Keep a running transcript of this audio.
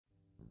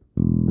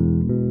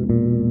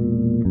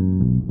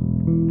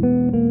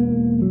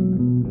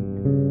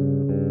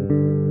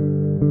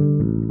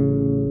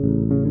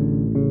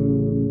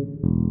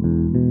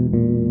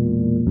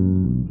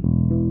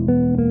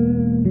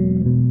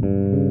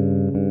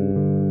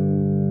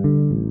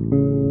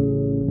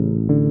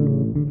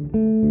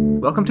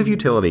Welcome to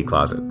Futility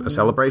Closet, a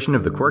celebration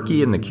of the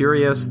quirky and the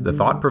curious, the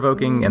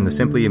thought-provoking and the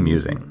simply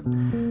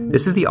amusing.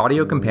 This is the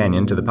audio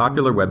companion to the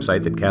popular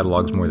website that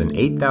catalogs more than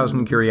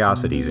 8,000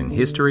 curiosities in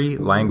history,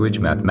 language,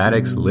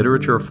 mathematics,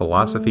 literature,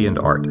 philosophy, and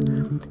art.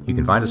 You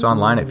can find us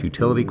online at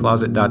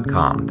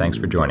futilitycloset.com. Thanks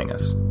for joining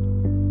us.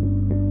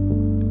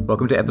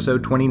 Welcome to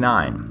episode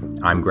 29.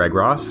 I'm Greg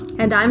Ross.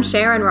 And I'm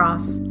Sharon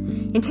Ross.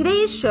 In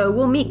today's show,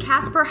 we'll meet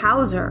Kaspar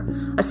Hauser,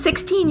 a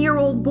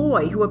 16-year-old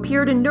boy who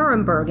appeared in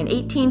Nuremberg in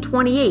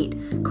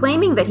 1828,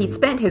 claiming that he'd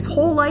spent his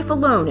whole life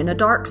alone in a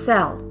dark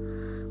cell.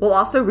 We'll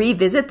also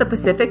revisit the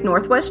Pacific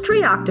Northwest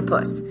Tree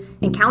Octopus,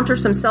 encounter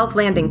some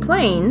self-landing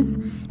planes,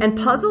 and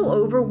puzzle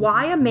over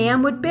why a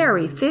man would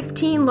bury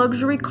 15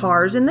 luxury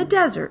cars in the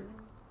desert.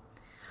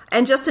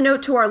 And just a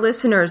note to our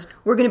listeners,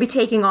 we're going to be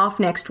taking off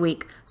next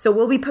week, so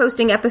we'll be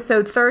posting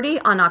episode 30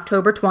 on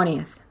October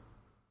 20th.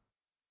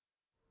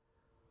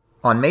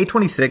 On May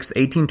 26,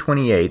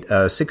 1828,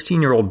 a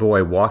 16-year-old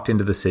boy walked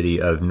into the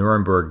city of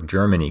Nuremberg,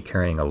 Germany,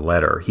 carrying a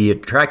letter. He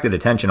attracted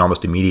attention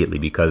almost immediately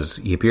because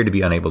he appeared to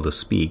be unable to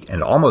speak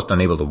and almost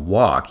unable to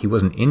walk. He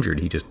wasn't injured,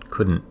 he just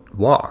couldn't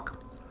walk.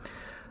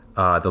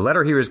 The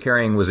letter he was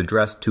carrying was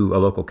addressed to a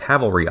local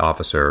cavalry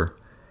officer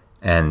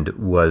and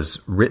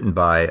was written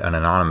by an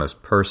anonymous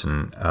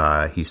person.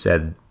 He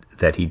said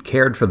that he'd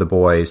cared for the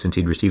boy since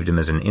he'd received him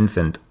as an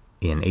infant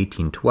in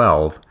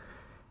 1812,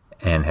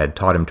 and had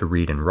taught him to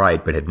read and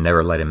write, but had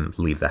never let him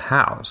leave the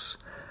house.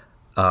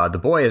 The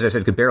boy, as I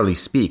said, could barely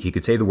speak. He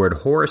could say the word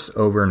horse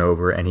over and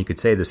over, and he could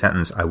say the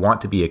sentence, "I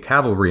want to be a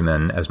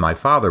cavalryman as my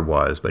father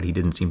was," but he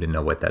didn't seem to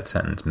know what that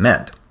sentence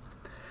meant.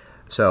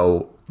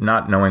 So,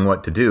 not knowing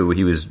what to do,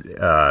 he was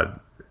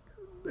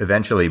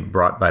eventually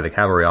brought by the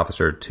cavalry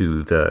officer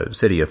to the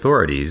city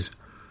authorities.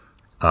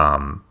 At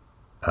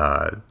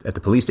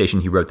the police station,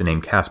 he wrote the name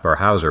Kaspar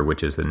Hauser,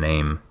 which is the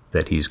name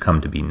that he's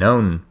come to be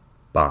known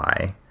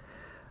by.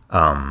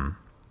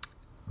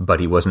 But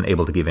he wasn't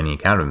able to give any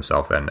account of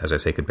himself and, as I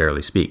say, could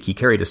barely speak. He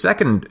carried a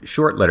second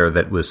short letter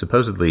that was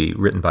supposedly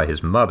written by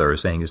his mother,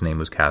 saying his name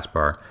was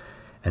Kaspar,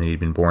 and that he'd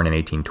been born in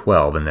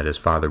 1812, and that his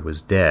father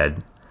was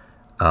dead.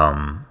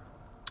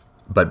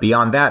 But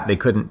beyond that, they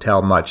couldn't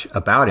tell much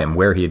about him,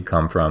 where he had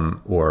come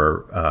from,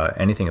 or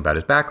anything about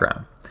his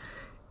background.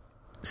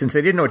 Since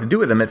they didn't know what to do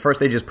with him, at first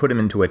they just put him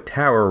into a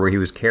tower where he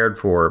was cared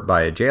for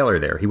by a jailer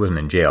there. He wasn't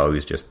in jail, he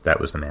was just, that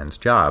was the man's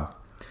job.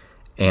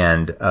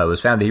 And it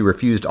was found that he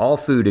refused all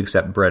food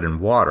except bread and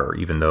water,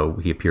 even though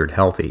he appeared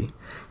healthy.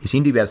 He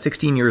seemed to be about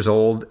 16 years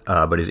old,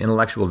 but his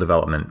intellectual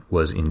development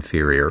was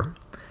inferior.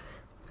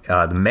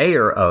 The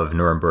mayor of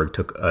Nuremberg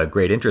took a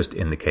great interest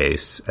in the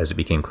case, as it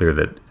became clear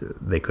that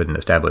they couldn't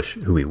establish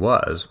who he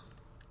was,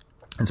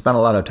 and spent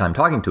a lot of time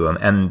talking to him,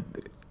 and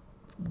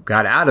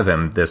got out of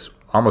him this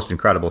almost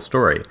incredible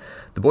story.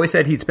 The boy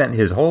said he'd spent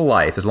his whole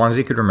life, as long as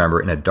he could remember,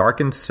 in a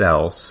darkened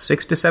cell,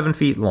 6 to 7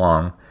 feet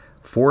long,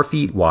 4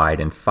 feet wide,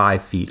 and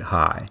 5 feet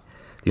high.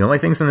 The only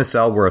things in the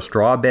cell were a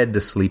straw bed to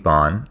sleep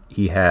on.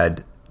 He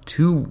had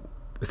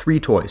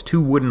three toys,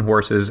 2 wooden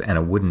horses and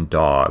a wooden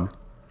dog.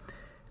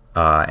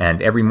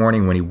 And every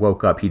morning when he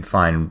woke up, he'd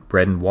find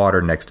bread and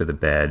water next to the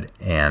bed,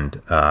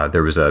 and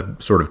there was a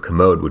sort of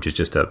commode, which is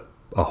just a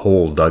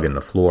hole dug in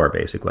the floor,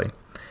 basically.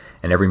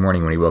 And every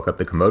morning when he woke up,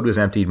 the commode was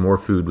emptied, more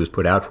food was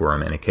put out for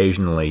him, and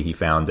occasionally he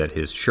found that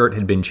his shirt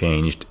had been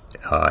changed,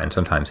 and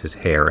sometimes his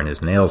hair and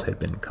his nails had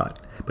been cut.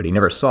 But he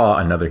never saw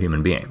another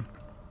human being.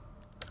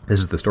 This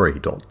is the story he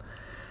told.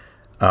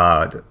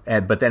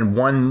 But then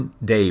one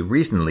day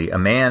recently, a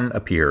man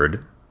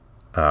appeared,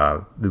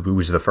 who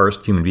was the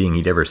first human being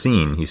he'd ever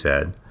seen, he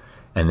said.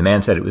 And the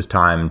man said it was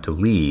time to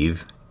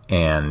leave,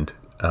 and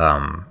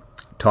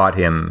taught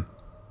him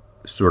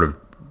sort of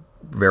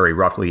very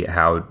roughly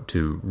how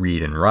to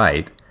read and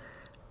write,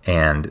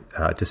 and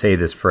to say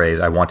this phrase,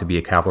 "I want to be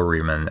a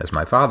cavalryman as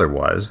my father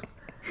was."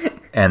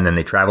 And then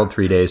they traveled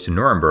 3 days to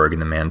Nuremberg,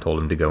 and the man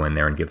told him to go in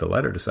there and give the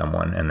letter to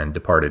someone, and then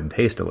departed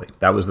hastily.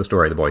 That was the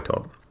story the boy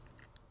told.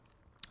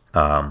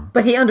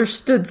 But he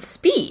understood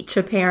speech,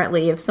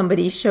 apparently. If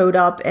somebody showed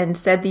up and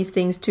said these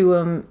things to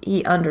him,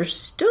 he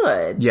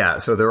understood. Yeah,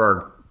 so there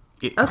are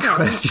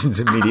questions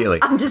immediately.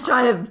 I'm just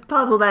trying to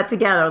puzzle that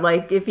together.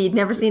 Like, if he'd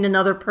never seen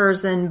another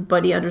person,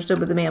 but he understood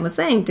what the man was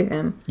saying to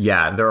him.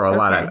 Yeah, there are a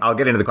lot of... I'll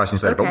get into the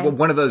questions later, but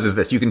one of those is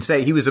this. You can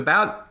say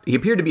he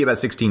appeared to be about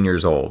 16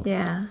 years old.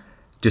 Yeah.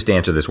 Just to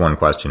answer this one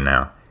question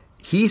now.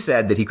 He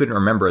said that he couldn't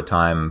remember a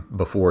time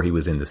before he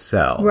was in the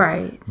cell.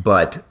 Right.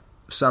 But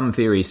some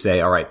theories say,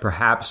 all right,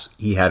 perhaps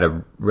he had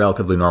a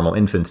relatively normal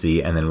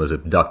infancy and then was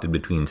abducted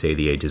between, say,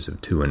 the ages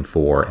of 2 and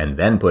 4 and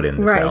then put in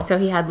the cell. Right, so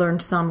he had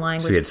learned some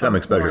language. So he had some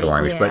exposure to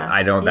language, but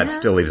that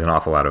still leaves an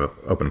awful lot of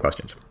open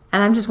questions.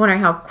 And I'm just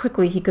wondering how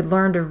quickly he could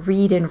learn to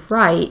read and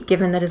write,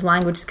 given that his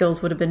language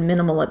skills would have been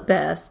minimal at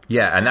best.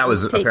 Yeah, and that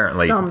was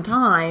apparently some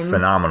time.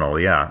 Phenomenal,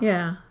 yeah.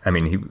 Yeah. I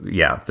mean,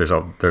 there's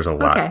a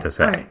lot to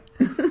say. All right.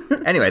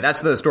 Anyway,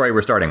 that's the story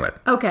we're starting with.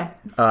 Okay.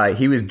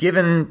 He was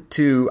given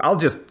to... I'll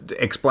just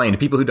explain to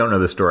people who don't know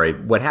the story.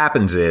 What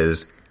happens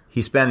is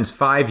he spends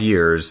 5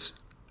 years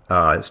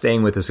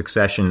staying with a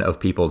succession of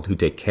people who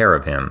take care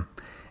of him.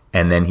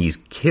 and then he's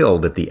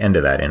killed at the end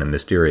of that in a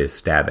mysterious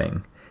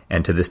stabbing.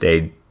 And to this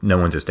day, no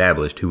one's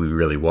established who he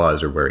really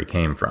was or where he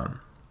came from.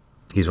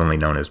 He's only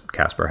known as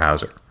Kaspar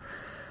Hauser.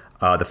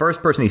 The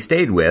first person he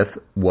stayed with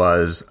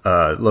was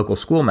a local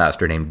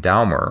schoolmaster named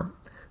Daumer,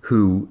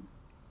 who,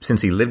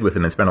 since he lived with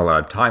him and spent a lot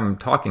of time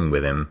talking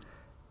with him,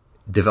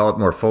 developed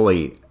more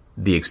fully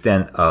the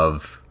extent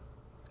of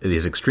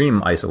his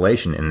extreme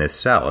isolation in this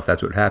cell, if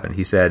that's what happened.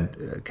 He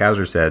said,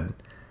 Hauser said,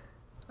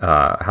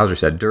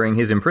 during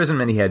his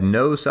imprisonment, he had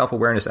no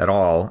self-awareness at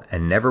all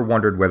and never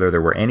wondered whether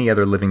there were any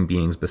other living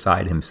beings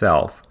beside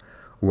himself,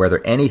 or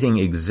whether anything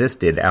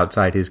existed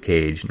outside his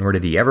cage, nor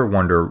did he ever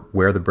wonder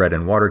where the bread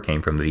and water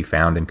came from that he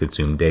found and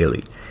consumed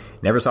daily.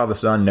 Never saw the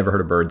sun, never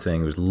heard a bird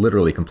sing. It was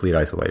literally complete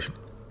isolation.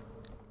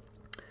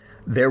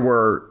 There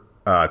were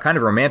kind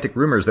of romantic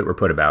rumors that were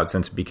put about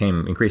since it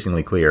became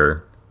increasingly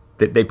clear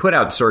that they put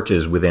out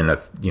searches within a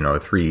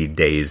 3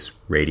 days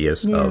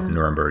radius of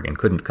Nuremberg and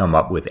couldn't come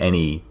up with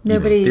any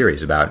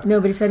theories about it.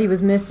 Nobody said he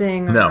was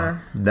missing.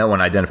 No one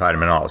identified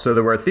him at all. So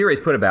there were theories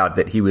put about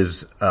that he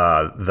was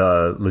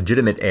the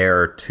legitimate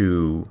heir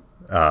to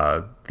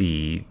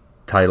the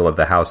title of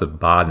the House of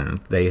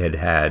Baden.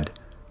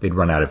 They'd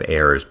run out of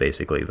heirs,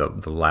 basically.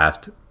 The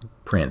last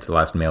prince, the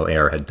last male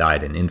heir, had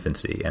died in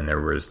infancy, and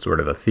there was sort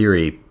of a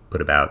theory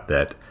put about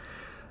that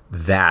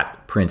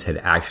prince had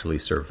actually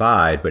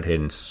survived, but had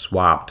been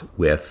swapped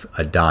with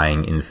a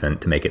dying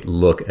infant to make it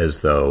look as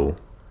though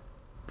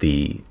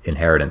the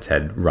inheritance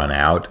had run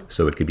out,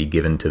 so it could be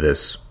given to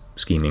this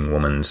scheming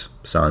woman's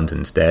sons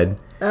instead.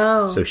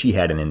 Oh. So she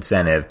had an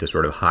incentive to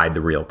sort of hide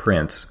the real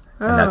prince,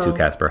 and that's who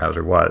Kaspar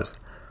Hauser was.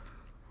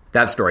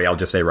 That story, I'll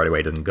just say right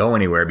away, doesn't go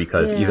anywhere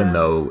because even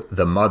though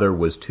the mother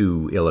was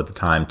too ill at the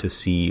time to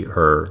see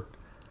her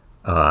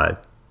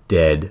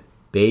dead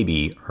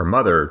baby, her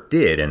mother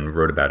did and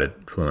wrote about it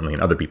fluently,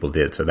 and other people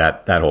did. So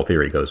that whole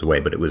theory goes away,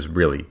 but it was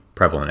really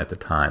prevalent at the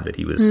time that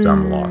he was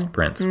some lost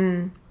prince,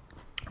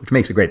 which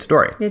makes a great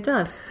story. It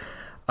does.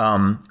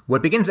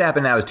 What begins to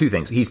happen now is two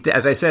things.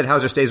 As I said,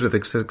 Hauser stays with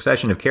a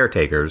succession of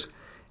caretakers,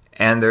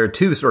 and there are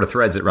two sort of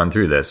threads that run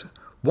through this.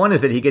 One is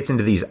that he gets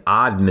into these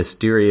odd,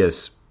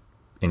 mysterious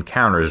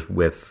encounters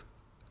with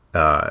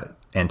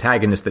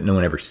antagonists that no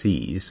one ever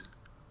sees,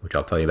 which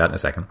I'll tell you about in a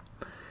second.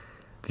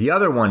 The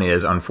other one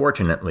is,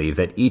 unfortunately,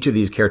 that each of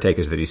these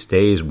caretakers that he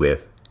stays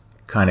with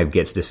kind of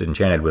gets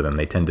disenchanted with him.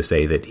 They tend to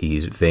say that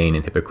he's vain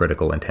and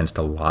hypocritical and tends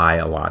to lie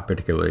a lot,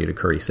 particularly to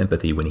curry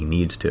sympathy when he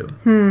needs to,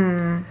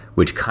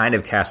 which kind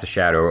of casts a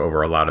shadow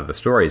over a lot of the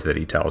stories that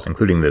he tells,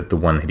 including the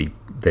one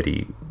that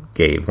he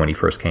gave when he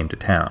first came to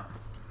town.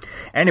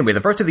 Anyway,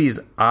 the first of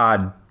these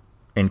odd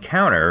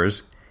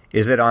encounters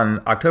is that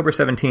on October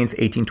 17th,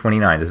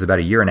 1829, this is about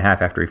a year and a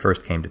half after he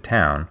first came to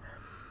town,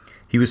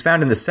 he was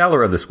found in the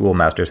cellar of the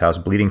schoolmaster's house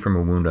bleeding from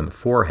a wound on the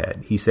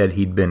forehead. He said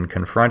he'd been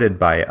confronted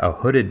by a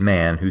hooded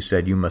man who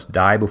said, "You must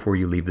die before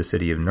you leave the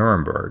city of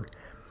Nuremberg,"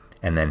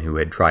 and then who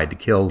had tried to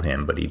kill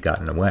him, but he'd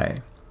gotten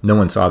away. No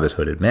one saw this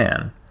hooded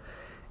man.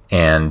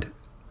 And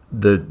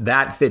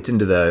that fits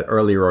into the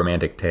early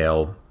romantic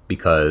tale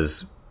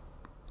because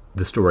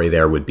the story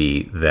there would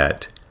be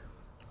that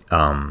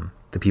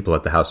the people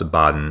at the House of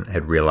Baden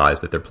had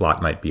realized that their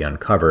plot might be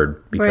uncovered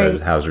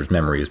because Hauser's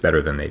memory is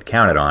better than they'd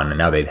counted on, and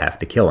now they'd have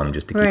to kill him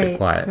just to keep it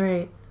quiet.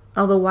 Right.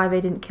 Although why they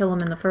didn't kill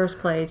him in the first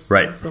place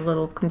is a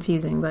little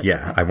confusing. But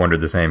yeah, I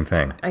wondered the same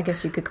thing. I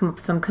guess you could come up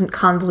with some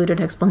convoluted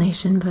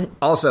explanation. But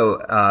also,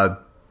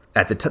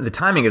 at the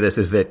timing of this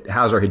is that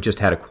Hauser had just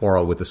had a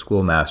quarrel with the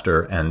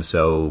schoolmaster, and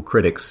so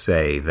critics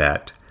say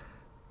that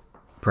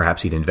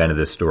perhaps he'd invented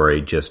this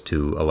story just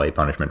to allay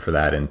punishment for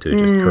that and to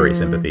just curry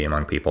sympathy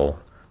among people.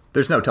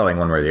 There's no telling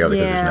one way or the other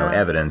because there's no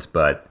evidence,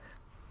 but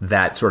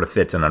that sort of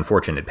fits an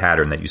unfortunate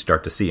pattern that you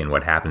start to see in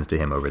what happens to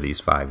him over these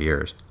 5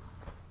 years.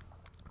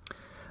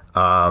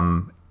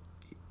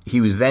 He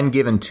was then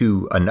given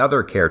to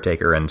another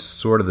caretaker, and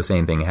sort of the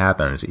same thing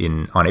happens.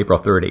 On April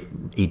 3rd,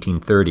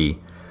 1830,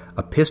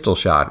 a pistol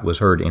shot was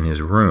heard in his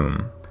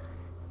room,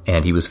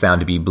 and he was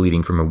found to be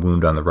bleeding from a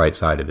wound on the right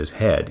side of his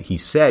head. He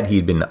said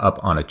he'd been up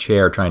on a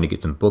chair trying to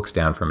get some books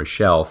down from a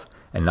shelf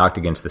and knocked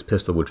against this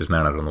pistol, which was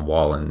mounted on the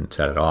wall, and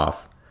set it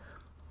off.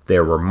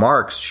 There were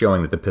marks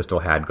showing that the pistol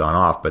had gone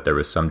off, but there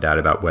was some doubt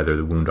about whether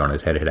the wound on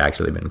his head had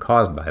actually been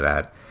caused by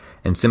that.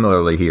 And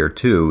similarly here,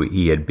 too,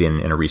 he had been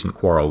in a recent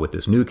quarrel with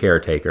this new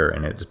caretaker,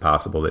 and it's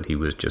possible that he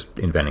was just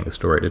inventing a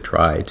story to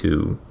try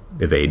to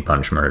evade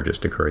punishment or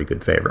just to curry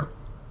good favor.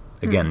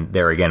 Again,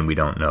 we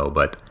don't know,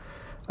 but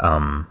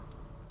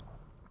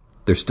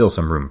there's still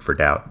some room for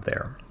doubt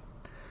there.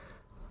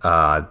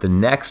 The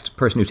next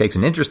person who takes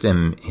an interest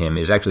in him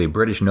is actually a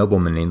British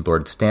nobleman named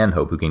Lord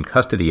Stanhope, who gained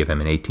custody of him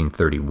in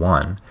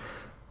 1831.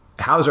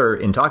 Hauser,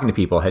 in talking to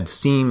people, had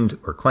seemed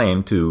or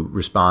claimed to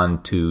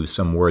respond to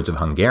some words of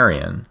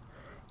Hungarian,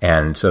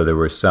 and so there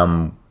was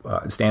some...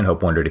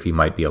 Stanhope wondered if he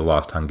might be a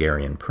lost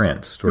Hungarian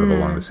prince, sort of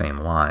along the same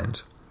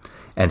lines,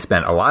 and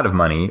spent a lot of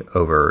money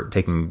over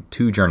taking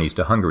 2 journeys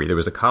to Hungary. There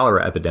was a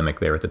cholera epidemic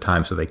there at the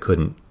time, so they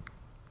couldn't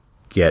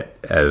get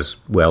as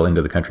well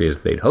into the country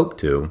as they'd hoped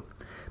to.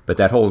 But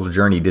that whole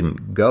journey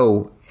didn't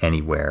go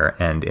anywhere.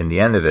 And in the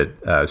end of it,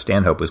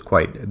 Stanhope was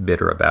quite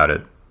bitter about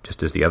it,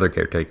 just as the other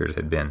caretakers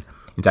had been.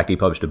 In fact, he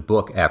published a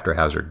book after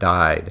Hauser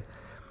died,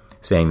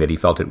 saying that he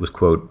felt it was,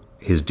 quote,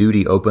 his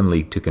duty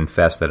openly to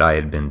confess that I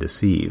had been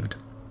deceived.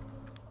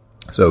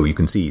 So you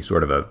can see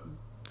sort of a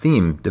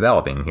theme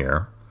developing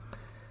here.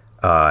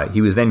 He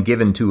was then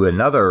given to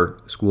another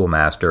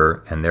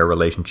schoolmaster, and their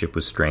relationship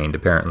was strained,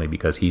 apparently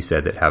because he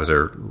said that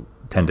Hauser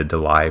tended to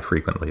lie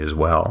frequently as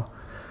well.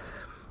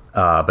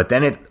 But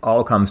then it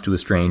all comes to a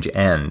strange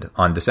end.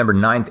 On December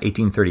 9th,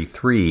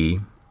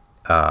 1833,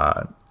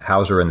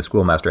 Hauser and the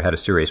schoolmaster had a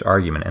serious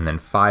argument, and then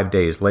 5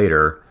 days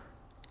later,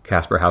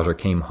 Kaspar Hauser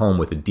came home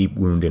with a deep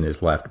wound in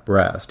his left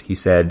breast. He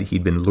said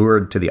he'd been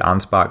lured to the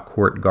on-spot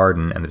court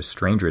garden and that a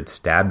stranger had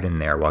stabbed him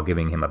there while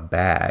giving him a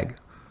bag.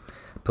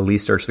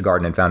 Police searched the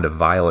garden and found a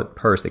violet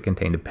purse that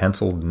contained a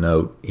penciled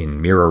note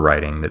in mirror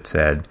writing that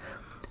said,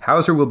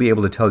 Hauser will be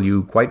able to tell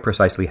you quite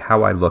precisely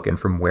how I look and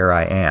from where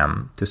I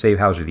am. To save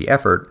Hauser the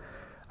effort,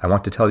 I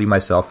want to tell you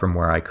myself from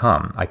where I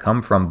come. I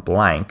come from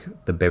blank,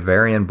 the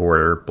Bavarian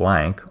border,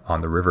 blank, on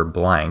the river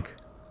blank.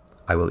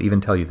 I will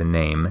even tell you the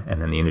name,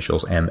 and then the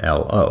initials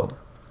MLO.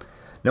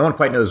 No one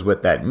quite knows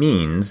what that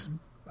means.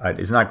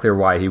 It's not clear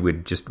why he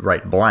would just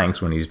write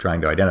blanks when he's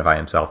trying to identify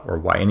himself, or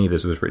why any of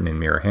this was written in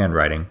mirror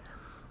handwriting.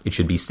 It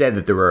should be said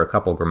that there were a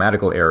couple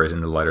grammatical errors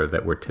in the letter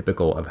that were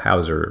typical of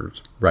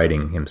Hauser's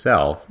writing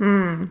himself,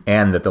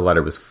 and that the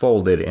letter was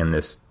folded in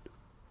this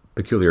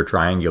peculiar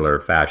triangular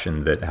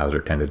fashion that Hauser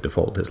tended to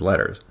fold his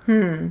letters.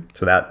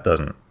 So that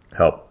doesn't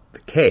help the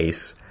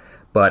case.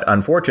 But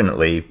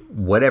unfortunately,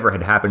 whatever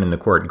had happened in the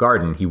court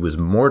garden, he was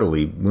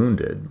mortally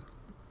wounded.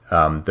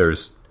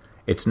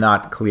 It's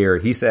not clear.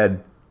 He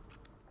said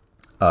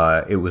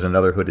it was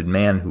another hooded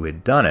man who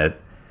had done it.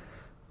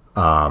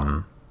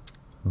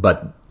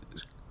 But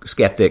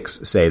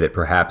skeptics say that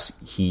perhaps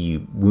he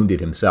wounded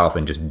himself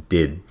and just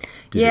did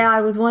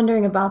I was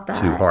wondering about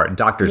that. Too hard.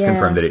 Doctors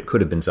confirmed that it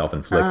could have been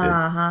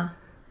self-inflicted.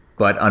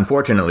 But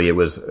unfortunately, it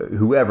was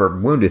whoever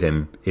wounded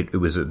him, it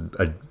was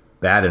a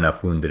bad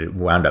enough wound that it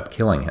wound up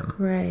killing him.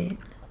 Right.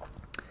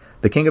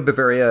 The King of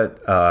Bavaria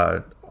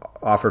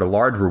offered a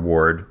large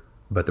reward,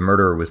 but the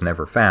murderer was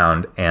never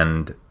found,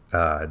 and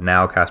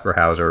now Kaspar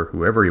Hauser,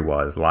 whoever he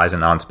was, lies in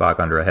Ansbach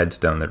under a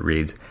headstone that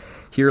reads,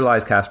 Here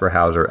lies Kaspar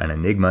Hauser, an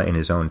enigma in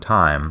his own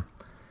time.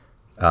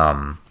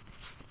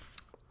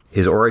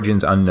 His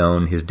origins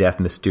unknown, his death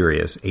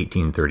mysterious,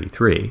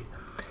 1833.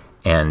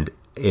 And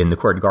in the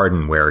court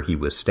garden where he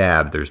was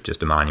stabbed, there's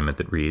just a monument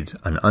that reads,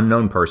 An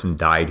unknown person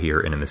died here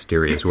in a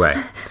mysterious way.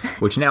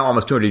 Which now,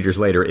 almost 200 years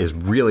later, is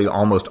really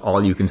almost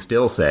all you can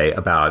still say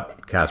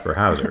about Kaspar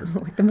Hauser.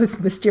 Like the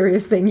most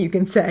mysterious thing you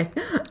can say.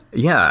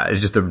 Yeah,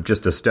 it's just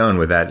a stone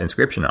with that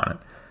inscription on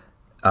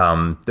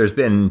it. There's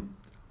been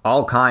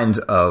all kinds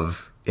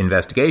of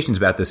investigations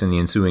about this in the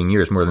ensuing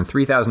years. More than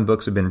 3,000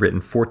 books have been written,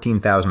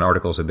 14,000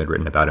 articles have been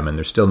written about him, and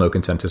there's still no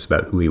consensus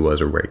about who he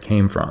was or where he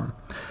came from.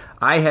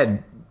 I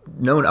had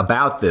known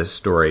about this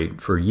story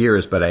for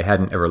years, but I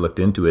hadn't ever looked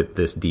into it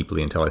this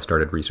deeply until I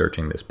started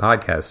researching this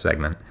podcast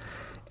segment.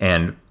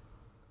 And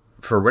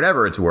for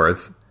whatever it's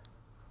worth,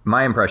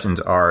 my impressions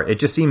are it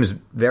just seems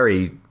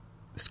very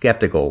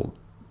skeptical.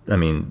 I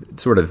mean,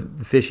 sort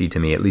of fishy to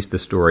me, at least the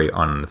story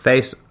on the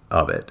face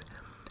of it.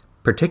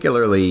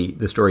 Particularly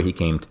the story he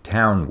came to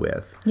town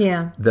with.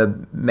 Yeah.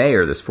 The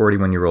mayor, this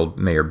 41-year-old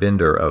Mayor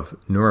Binder of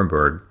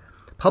Nuremberg,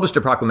 published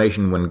a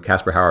proclamation when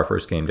Kaspar Hauser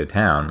first came to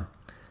town,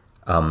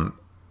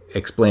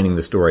 explaining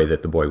the story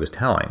that the boy was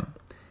telling.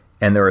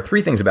 And there are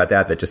three things about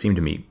that just seem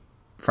to me,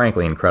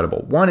 frankly,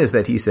 incredible. One is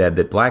that he said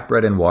that black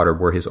bread and water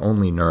were his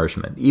only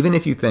nourishment. Even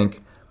if you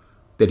think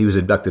that he was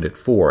abducted at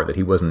 4, that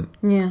he wasn't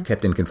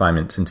kept in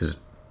confinement since his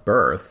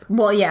birth.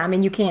 Well, yeah, I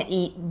mean, you can't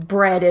eat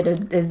bread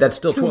that's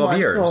still 12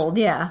 years old.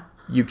 Yeah.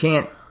 You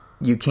can't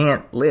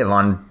live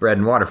on bread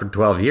and water for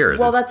 12 years.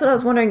 Well, that's what I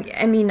was wondering.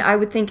 I mean, I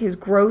would think his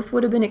growth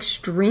would have been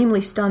extremely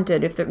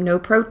stunted. If there no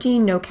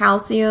protein, no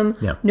calcium,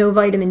 no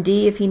vitamin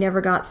D, if he never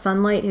got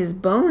sunlight, his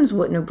bones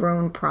wouldn't have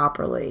grown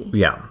properly.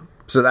 Yeah.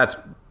 So that's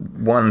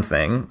one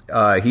thing.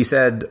 He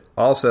said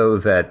also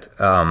that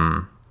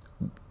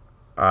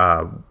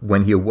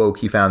when he awoke,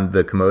 he found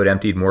the commode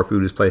emptied, more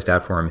food was placed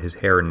out for him, his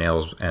hair and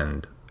nails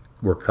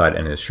were cut,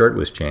 and his shirt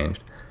was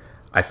changed.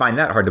 I find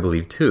that hard to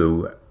believe,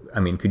 too. I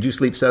mean, could you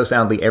sleep so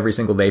soundly every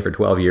single day for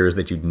 12 years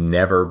that you'd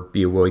never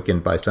be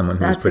awakened by someone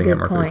who was putting out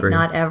more food for you? That's a good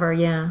point. Not ever,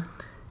 yeah.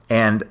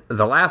 And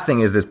the last thing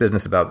is this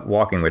business about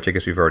walking, which I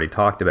guess we've already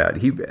talked about.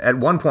 At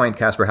one point,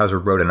 Kaspar Hauser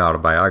wrote an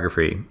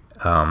autobiography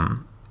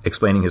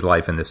explaining his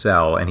life in the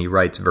cell, and he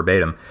writes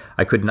verbatim,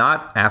 I could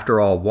not, after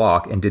all,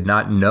 walk, and did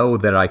not know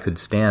that I could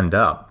stand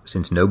up.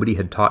 Since nobody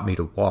had taught me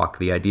to walk,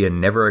 the idea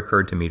never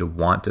occurred to me to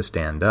want to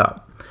stand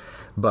up.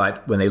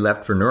 But when they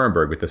left for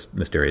Nuremberg with this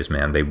mysterious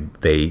man,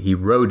 he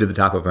rode to the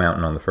top of a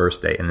mountain on the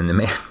first day, and then the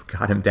man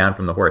got him down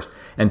from the horse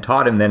and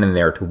taught him then and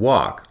there to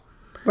walk.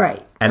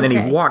 Right. And then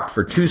he walked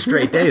for 2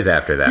 straight days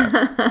after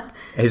that.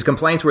 His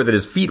complaints were that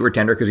his feet were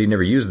tender because he'd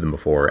never used them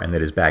before, and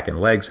that his back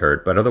and legs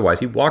hurt, but otherwise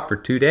he walked for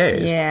 2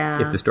 days.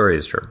 Yeah. If the story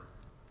is true.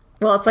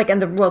 Well, it's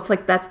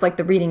like that's like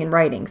the reading and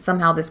writing.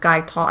 Somehow this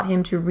guy taught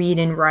him to read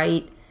and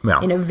write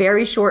in a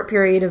very short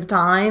period of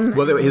time.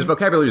 Well, his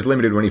vocabulary was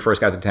limited when he first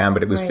got to town,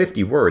 but it was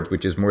 50 words,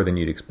 which is more than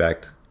you'd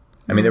expect.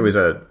 I mean, there was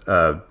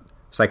a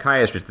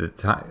psychiatrist at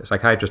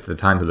the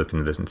time who looked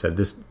into this and said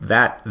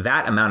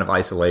that amount of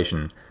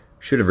isolation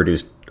should have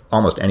reduced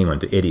almost anyone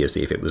to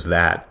idiocy if it was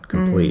that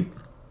complete.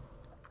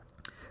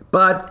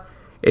 But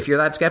if you're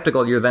that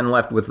skeptical, you're then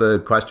left with the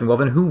question, well,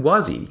 then who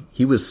was he?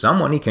 He was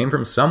someone. He came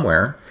from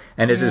somewhere.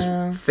 And as his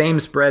fame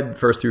spread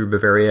first through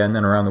Bavaria and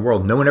then around the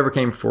world, no one ever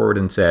came forward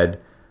and said,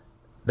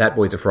 that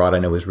boy's a fraud, I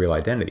know his real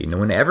identity. No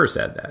one ever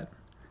said that.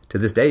 To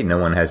this day, no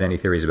one has any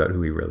theories about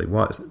who he really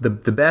was. The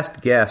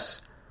best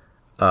guess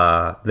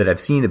that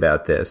I've seen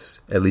about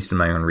this, at least in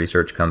my own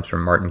research, comes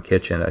from Martin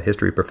Kitchen, a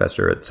history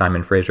professor at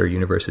Simon Fraser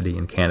University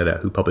in Canada,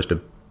 who published a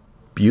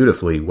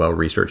beautifully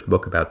well-researched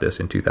book about this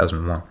in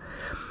 2001.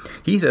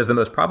 He says the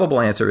most probable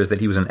answer is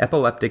that he was an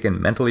epileptic and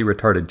mentally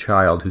retarded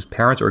child whose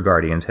parents or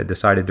guardians had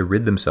decided to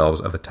rid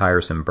themselves of a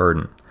tiresome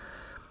burden.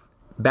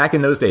 Back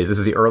in those days, this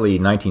is the early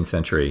 19th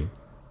century,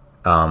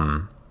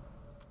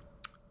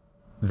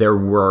 there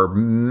were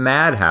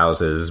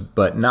madhouses,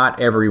 but not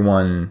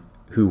everyone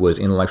who was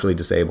intellectually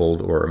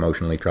disabled or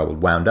emotionally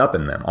troubled wound up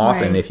in them.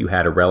 Often, if you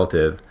had a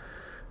relative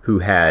who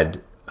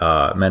had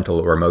mental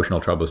or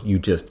emotional troubles, you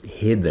just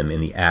hid them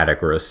in the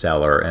attic or a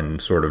cellar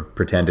and sort of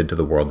pretended to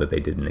the world that they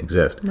didn't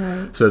exist.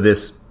 Right. So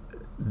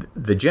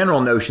the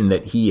general notion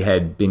that he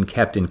had been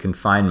kept in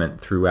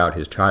confinement throughout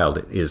his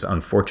childhood is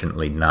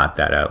unfortunately not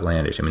that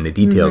outlandish. I mean, the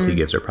details he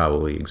gives are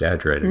probably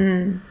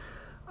exaggerated.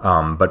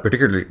 But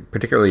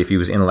particularly if he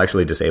was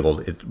intellectually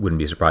disabled, it wouldn't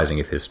be surprising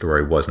if his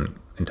story wasn't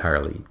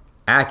entirely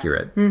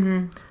accurate.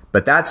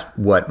 But that's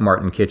what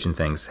Martin Kitchen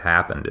thinks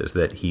happened, is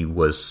that he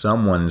was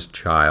someone's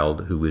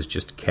child who was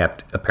just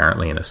kept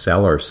apparently in a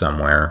cellar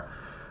somewhere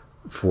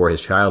for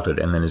his childhood.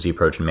 And then as he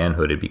approached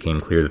manhood, it became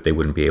clear that they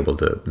wouldn't be able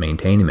to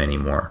maintain him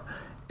anymore.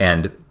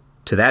 And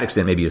to that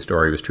extent, maybe his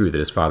story was true, that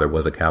his father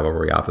was a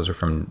cavalry officer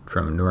from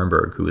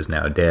Nuremberg who is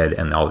now dead.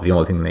 And the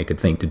only thing they could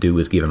think to do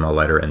was give him a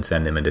letter and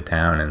send him into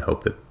town and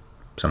hope that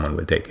someone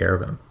would take care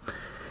of him.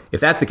 If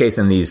that's the case,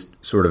 then these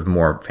sort of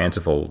more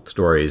fanciful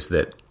stories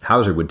that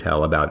Hauser would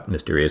tell about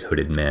mysterious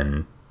hooded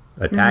men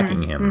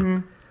attacking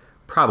him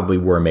probably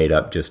were made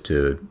up just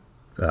to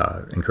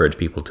encourage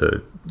people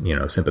to,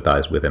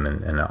 sympathize with him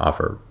and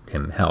offer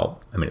him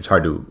help. I mean, it's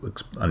hard to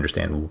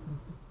understand.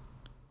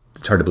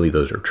 It's hard to believe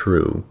those are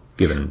true,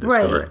 given the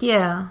story. Right,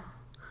 yeah.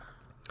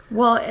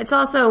 Well, it's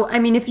also, I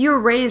mean, if you're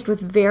raised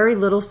with very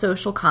little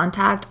social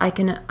contact, I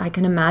can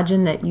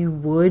imagine that you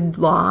would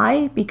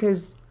lie,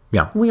 because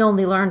we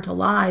only learn to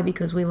lie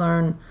because we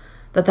learn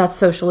that that's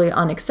socially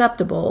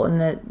unacceptable, and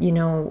that,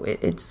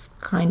 it's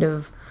kind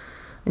of,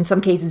 in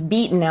some cases,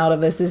 beaten out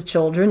of us as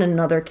children, and in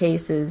other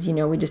cases,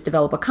 we just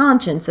develop a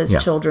conscience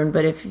as children.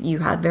 But if you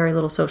had very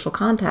little social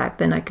contact,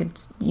 then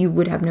you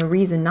would have no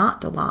reason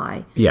not to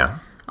lie. Yeah.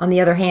 On the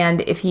other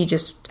hand, if he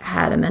just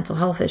had a mental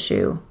health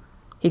issue,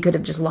 he could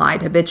have just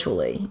lied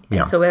habitually.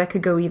 And so that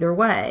could go either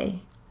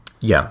way.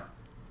 Yeah.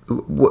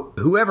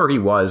 Whoever he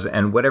was,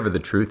 and whatever the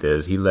truth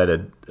is, he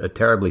led a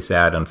terribly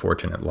sad,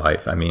 unfortunate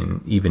life. I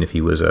mean, even if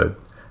he was a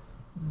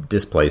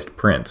displaced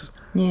prince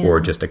or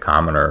just a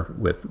commoner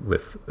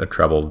with a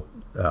troubled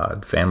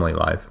family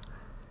life,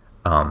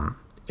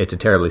 it's a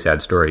terribly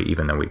sad story,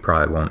 even though we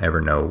probably won't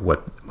ever know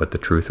what the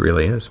truth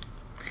really is.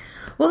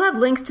 We'll have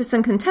links to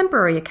some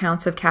contemporary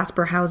accounts of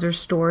Kaspar Hauser's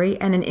story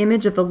and an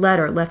image of the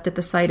letter left at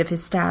the site of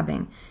his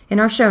stabbing in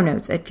our show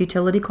notes at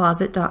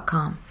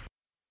futilitycloset.com.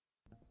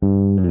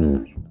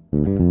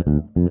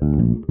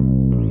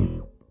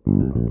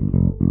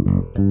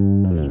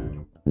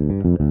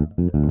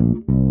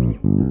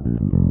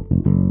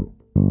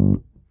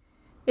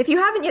 If you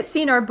haven't yet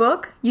seen our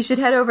book, you should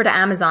head over to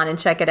Amazon and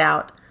check it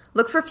out.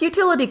 Look for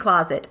Futility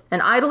Closet, an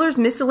idler's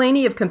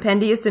miscellany of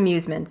compendious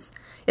amusements.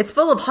 It's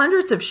full of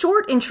hundreds of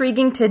short,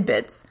 intriguing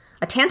tidbits,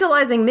 a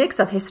tantalizing mix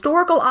of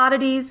historical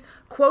oddities,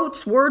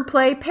 quotes,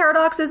 wordplay,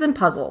 paradoxes, and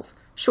puzzles,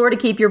 sure to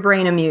keep your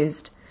brain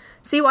amused.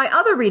 See why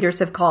other readers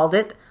have called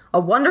it a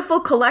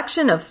wonderful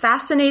collection of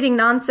fascinating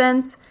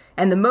nonsense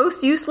and the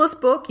most useless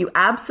book you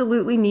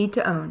absolutely need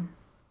to own.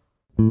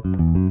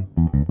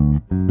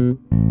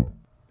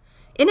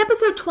 In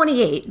episode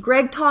 28,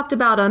 Greg talked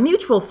about a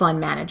mutual fund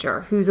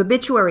manager whose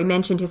obituary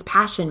mentioned his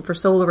passion for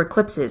solar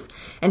eclipses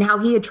and how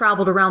he had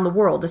traveled around the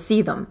world to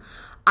see them.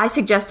 I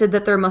suggested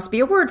that there must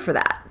be a word for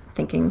that,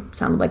 thinking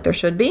sounded like there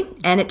should be,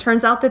 and it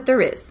turns out that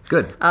there is.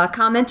 Good. A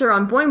commenter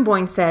on Boing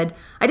Boing said,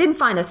 I didn't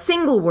find a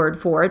single word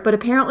for it, but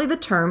apparently the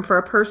term for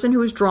a person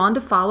who is drawn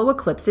to follow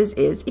eclipses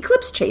is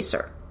eclipse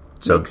chaser.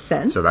 Makes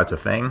sense. So that's a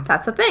thing?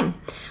 That's a thing.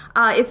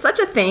 It's such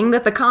a thing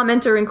that the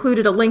commenter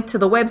included a link to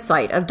the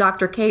website of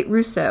Dr. Kate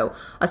Russo,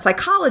 a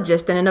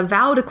psychologist and an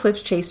avowed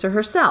eclipse chaser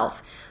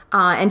herself.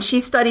 And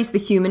she studies the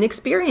human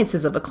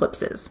experiences of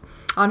eclipses.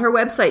 On her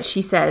website,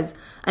 she says,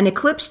 an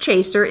eclipse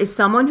chaser is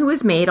someone who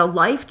has made a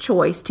life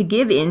choice to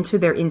give in to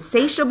their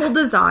insatiable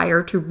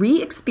desire to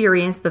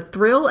re-experience the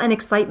thrill and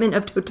excitement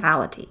of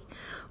totality.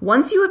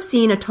 Once you have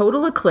seen a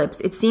total eclipse,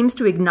 it seems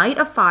to ignite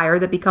a fire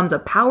that becomes a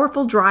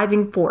powerful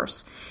driving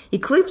force.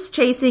 Eclipse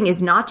chasing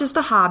is not just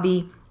a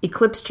hobby.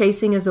 Eclipse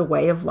chasing is a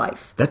way of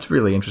life. That's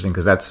really interesting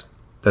because that's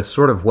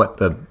sort of what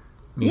the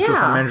mutual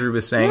fund manager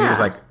was saying. He was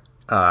like,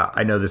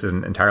 I know this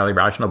isn't entirely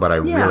rational, but I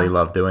really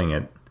love doing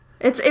it.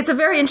 It's a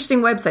very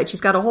interesting website. She's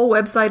got a whole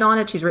website on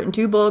it. She's written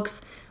 2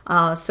 books.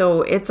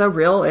 So it's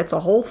a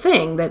whole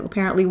thing that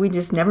apparently we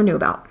just never knew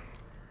about.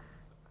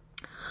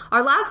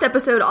 Our last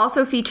episode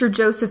also featured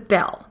Joseph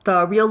Bell,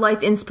 the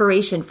real-life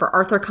inspiration for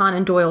Arthur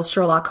Conan Doyle's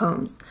Sherlock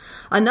Holmes.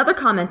 Another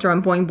commenter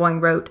on Boing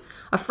Boing wrote,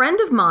 "A friend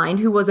of mine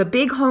who was a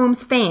big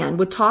Holmes fan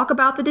would talk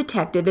about the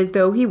detective as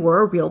though he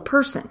were a real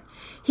person.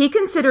 He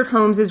considered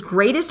Holmes's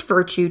greatest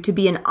virtue to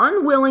be an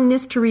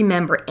unwillingness to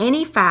remember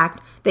any fact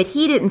that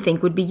he didn't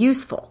think would be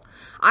useful.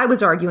 I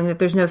was arguing that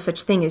there's no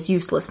such thing as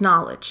useless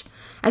knowledge.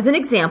 As an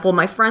example,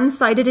 my friend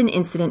cited an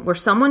incident where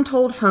someone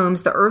told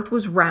Holmes the earth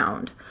was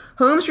round.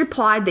 Holmes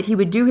replied that he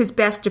would do his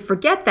best to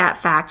forget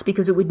that fact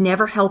because it would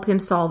never help him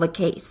solve a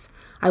case.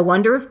 I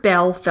wonder if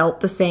Bell felt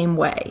the same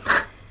way."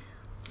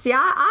 See,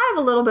 I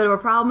have a little bit of a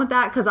problem with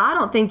that because I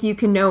don't think you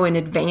can know in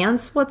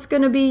advance what's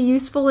going to be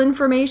useful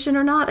information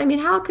or not. I mean,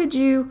 how could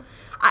you...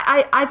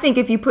 I think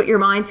if you put your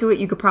mind to it,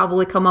 you could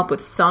probably come up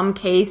with some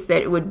case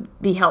that it would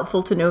be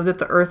helpful to know that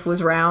the earth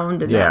was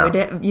round and that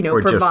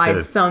would,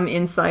 provide some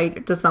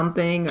insight to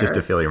something. Just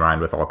to fill your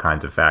mind with all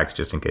kinds of facts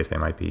just in case they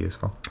might be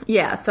useful.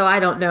 Yeah, so I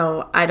don't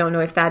know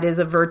if that is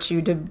a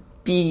virtue to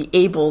be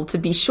able to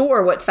be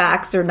sure what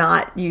facts are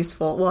not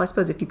useful. Well, I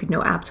suppose if you could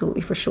know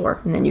absolutely for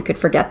sure, and then you could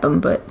forget them,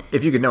 but...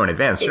 If you could know in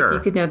advance, sure. If you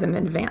could know them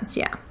in advance,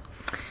 yeah.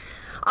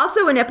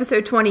 Also in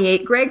episode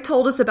 28, Greg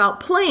told us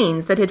about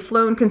planes that had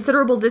flown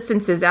considerable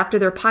distances after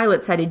their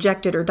pilots had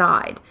ejected or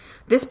died.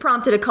 This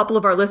prompted a couple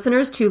of our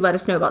listeners to let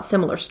us know about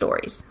similar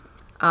stories.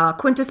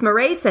 Quintus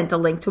Murray sent a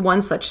link to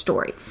one such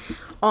story.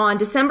 On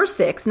December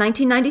 6,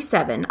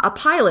 1997, a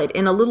pilot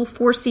in a little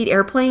 4-seat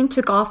airplane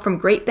took off from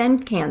Great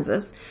Bend,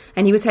 Kansas,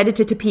 and he was headed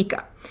to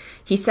Topeka.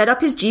 He set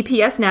up his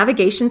GPS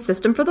navigation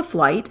system for the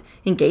flight,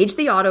 engaged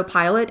the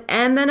autopilot,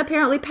 and then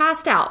apparently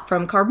passed out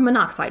from carbon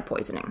monoxide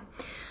poisoning.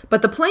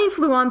 But the plane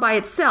flew on by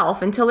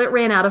itself until it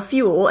ran out of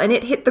fuel, and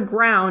it hit the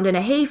ground in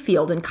a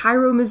hayfield in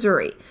Cairo,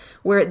 Missouri,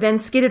 where it then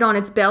skidded on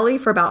its belly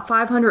for about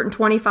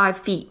 525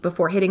 feet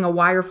before hitting a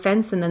wire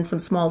fence and then some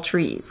small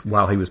trees.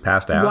 While he was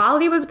passed out? While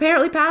he was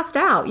apparently passed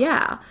out,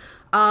 yeah.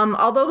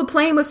 Although the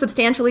plane was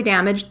substantially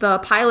damaged, the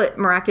pilot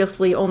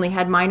miraculously only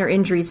had minor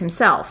injuries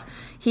himself.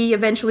 He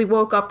eventually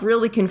woke up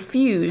really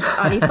confused,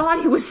 and he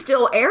thought he was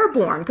still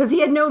airborne because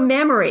he had no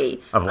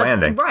memory of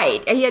landing.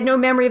 Right. He had no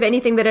memory of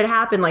anything that had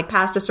happened, like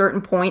past a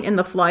certain point in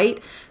the flight.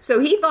 So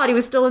he thought he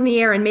was still in the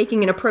air and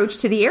making an approach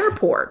to the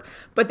airport.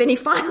 But then he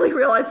finally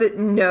realized that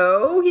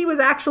no, he was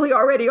actually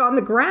already on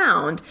the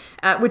ground,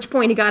 at which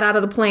point he got out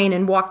of the plane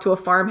and walked to a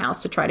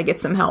farmhouse to try to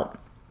get some help.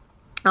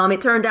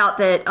 It turned out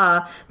that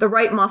the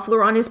right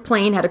muffler on his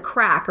plane had a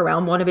crack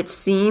around one of its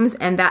seams,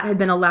 and that had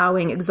been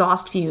allowing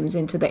exhaust fumes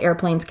into the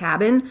airplane's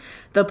cabin.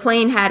 The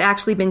plane had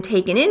actually been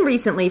taken in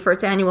recently for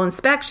its annual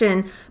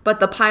inspection,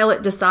 but the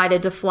pilot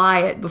decided to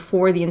fly it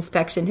before the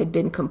inspection had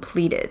been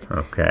completed.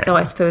 Okay. So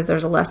I suppose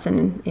there's a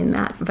lesson in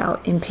that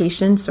about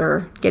impatience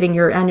or getting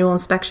your annual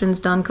inspections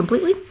done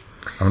completely.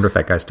 I wonder if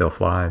that guy still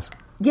flies.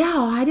 Yeah,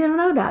 I didn't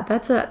know that.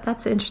 That's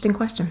an interesting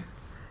question.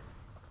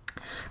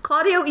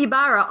 Claudio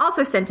Ibarra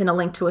also sent in a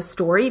link to a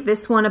story,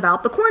 this one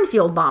about the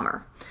cornfield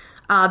bomber.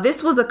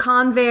 This was a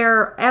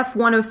Convair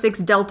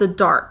F-106 Delta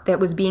Dart that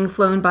was being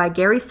flown by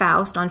Gary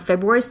Faust on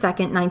February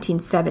 2nd,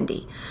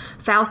 1970.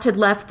 Faust had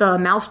left the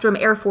Malmstrom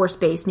Air Force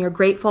Base near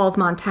Great Falls,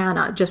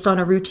 Montana, just on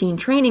a routine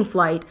training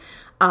flight,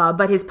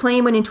 but his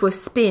plane went into a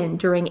spin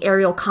during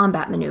aerial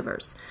combat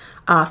maneuvers.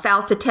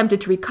 Faust attempted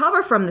to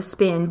recover from the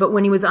spin, but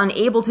when he was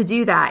unable to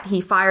do that,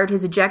 he fired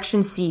his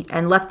ejection seat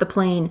and left the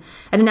plane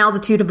at an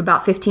altitude of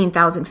about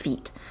 15,000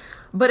 feet.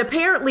 But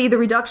apparently the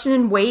reduction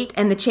in weight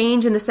and the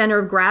change in the center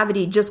of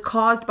gravity just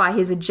caused by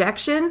his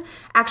ejection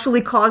actually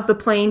caused the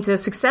plane to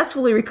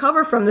successfully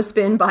recover from the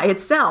spin by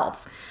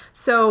itself.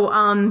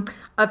 So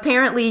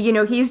apparently,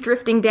 he's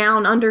drifting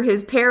down under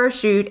his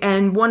parachute,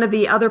 and one of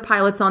the other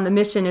pilots on the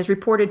mission is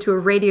reported to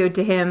have radioed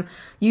to him,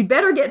 "You'd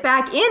better get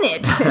back in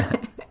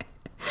it."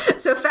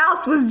 So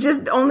Faust was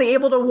just only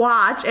able to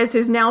watch as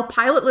his now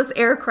pilotless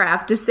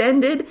aircraft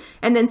descended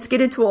and then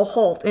skidded to a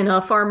halt in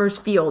a farmer's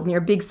field near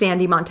Big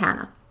Sandy,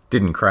 Montana.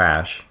 Didn't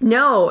crash.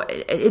 No,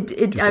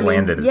 it just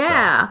landed itself.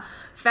 Yeah.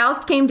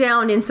 Faust came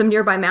down in some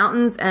nearby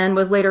mountains and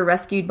was later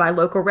rescued by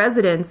local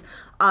residents.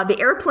 The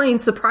airplane,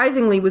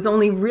 surprisingly, was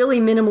only really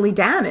minimally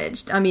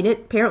damaged. I mean, it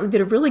apparently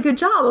did a really good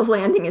job of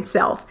landing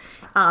itself.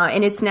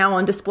 And it's now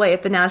on display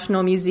at the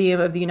National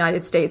Museum of the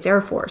United States Air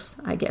Force,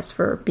 I guess,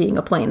 for being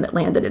a plane that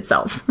landed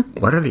itself.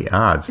 What are the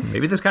odds?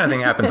 Maybe this kind of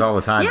thing happens all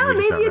the time. Yeah,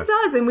 maybe it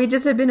does, and we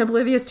just have been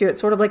oblivious to it,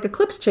 sort of like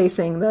eclipse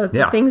chasing,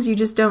 the things you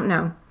just don't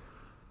know.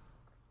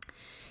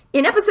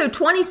 In episode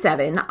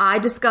 27, I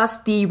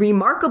discussed the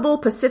remarkable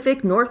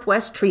Pacific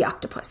Northwest Tree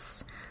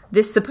Octopus.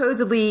 This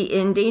supposedly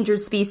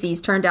endangered species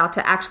turned out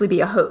to actually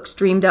be a hoax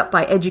dreamed up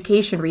by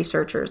education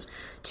researchers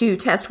to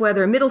test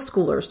whether middle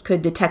schoolers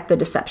could detect the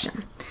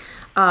deception.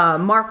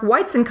 Mark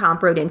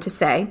Weitzenkamp wrote in to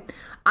say,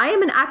 I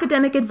am an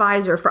academic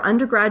advisor for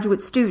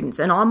undergraduate students,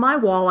 and on my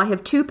wall I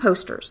have 2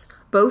 posters,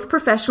 both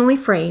professionally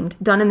framed,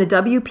 done in the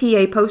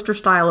WPA poster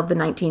style of the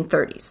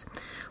 1930s.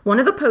 One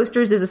of the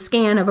posters is a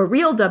scan of a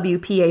real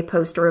WPA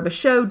poster of a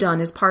show done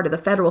as part of the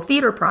Federal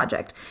Theater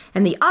Project,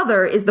 and the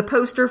other is the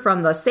poster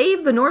from the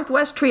Save the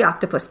Northwest Tree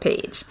Octopus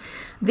page.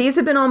 These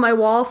have been on my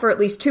wall for at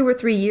least 2 or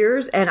 3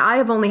 years, and I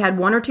have only had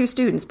 1 or 2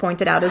 students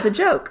point it out as a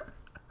joke.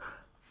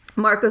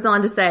 Mark goes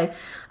on to say,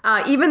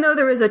 even though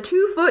there is a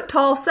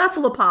 2-foot-tall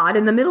cephalopod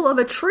in the middle of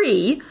a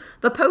tree,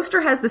 the poster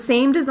has the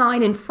same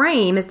design and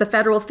frame as the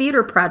Federal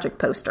Theater Project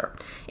poster.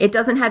 It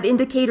doesn't have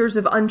indicators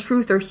of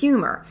untruth or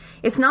humor.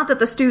 It's not that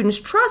the students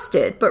trust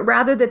it, but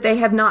rather that they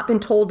have not been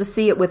told to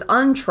see it with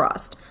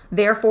untrust.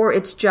 Therefore,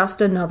 it's just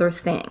another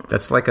thing.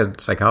 That's like a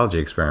psychology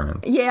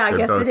experiment. Yeah, I They're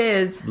guess both it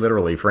is.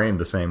 literally framed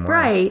the same way.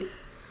 Right.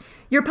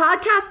 Your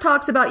podcast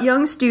talks about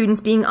young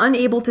students being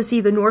unable to see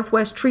the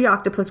Northwest Tree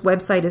Octopus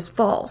website as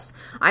false.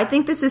 I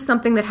think this is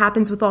something that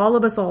happens with all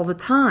of us all the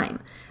time.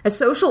 As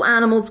social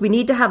animals, we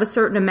need to have a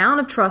certain amount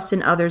of trust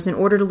in others in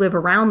order to live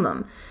around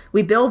them.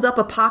 We build up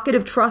a pocket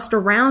of trust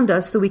around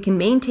us so we can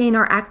maintain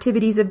our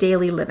activities of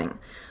daily living.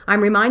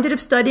 I'm reminded of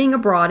studying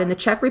abroad in the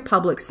Czech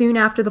Republic soon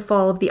after the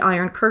fall of the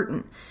Iron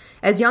Curtain.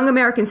 As young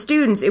American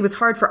students, it was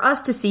hard for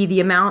us to see the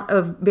amount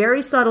of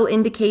very subtle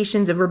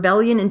indications of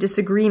rebellion and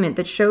disagreement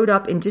that showed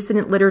up in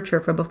dissident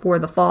literature from before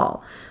the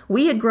fall.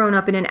 We had grown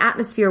up in an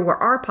atmosphere where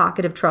our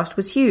pocket of trust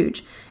was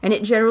huge, and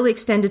it generally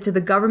extended to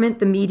the government,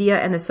 the media,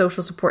 and the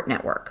social support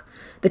network.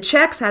 The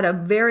Czechs had a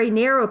very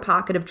narrow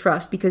pocket of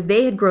trust because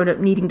they had grown up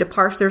needing to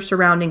parse their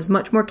surroundings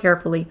much more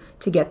carefully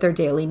to get their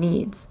daily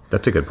needs.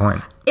 That's a good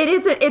point.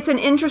 It's an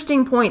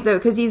interesting point, though,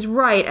 because he's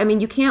right. I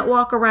mean, you can't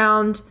walk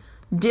around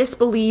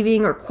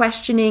disbelieving or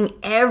questioning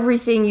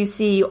everything you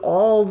see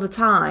all the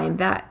time.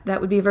 That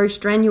would be a very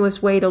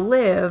strenuous way to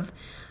live,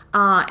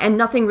 and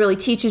nothing really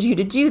teaches you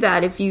to do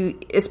that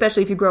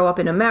especially if you grow up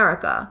in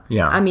America.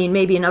 Yeah. I mean,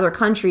 maybe in other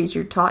countries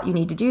you're taught you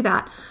need to do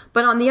that.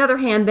 But on the other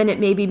hand, then it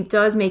maybe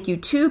does make you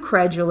too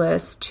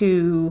credulous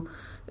to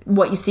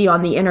what you see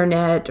on the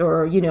internet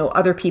or,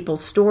 other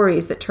people's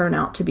stories that turn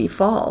out to be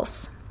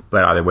false.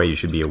 But either way, you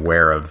should be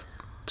aware of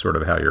sort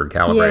of how you're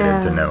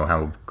calibrated to know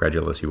how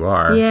credulous you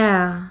are.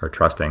 Yeah. Or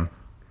trusting.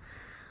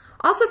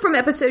 Also from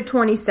episode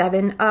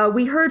 27,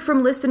 we heard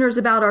from listeners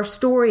about our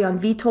story on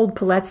Witold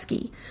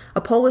Pilecki,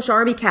 a Polish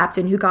army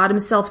captain who got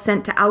himself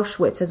sent to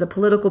Auschwitz as a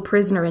political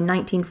prisoner in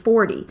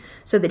 1940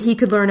 so that he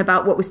could learn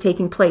about what was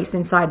taking place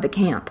inside the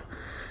camp.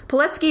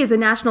 Pilecki is a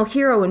national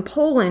hero in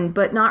Poland,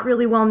 but not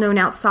really well known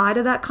outside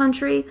of that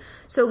country,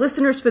 so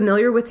listeners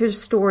familiar with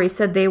his story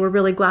said they were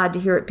really glad to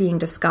hear it being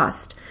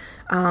discussed.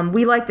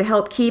 We like to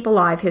help keep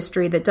alive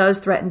history that does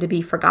threaten to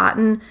be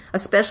forgotten,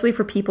 especially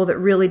for people that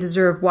really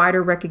deserve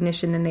wider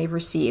recognition than they've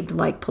received,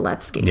 like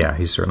Pilecki. Yeah,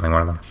 he's certainly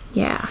one of them.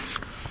 Yeah.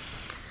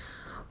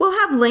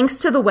 We'll have links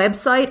to the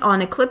website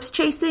on eclipse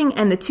chasing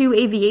and the 2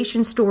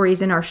 aviation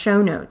stories in our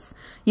show notes.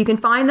 You can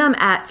find them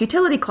at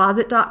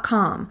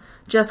futilitycloset.com.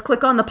 Just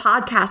click on the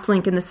podcast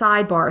link in the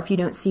sidebar if you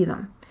don't see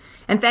them.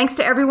 And thanks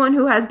to everyone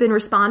who has been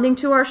responding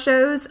to our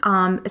shows.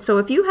 So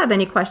if you have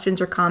any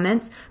questions or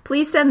comments,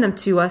 please send them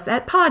to us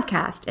at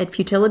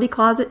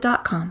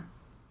podcast@futilitycloset.com.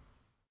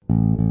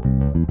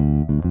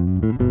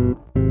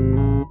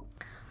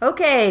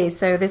 Okay,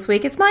 so this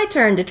week it's my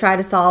turn to try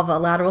to solve a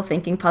lateral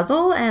thinking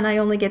puzzle, and I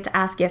only get to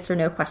ask yes or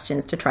no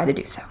questions to try to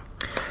do so.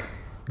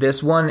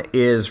 This one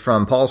is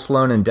from Paul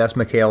Sloan and Des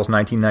McHale's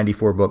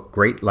 1994 book,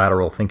 Great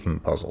Lateral Thinking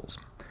Puzzles.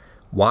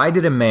 Why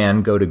did a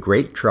man go to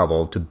great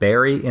trouble to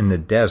bury in the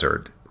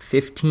desert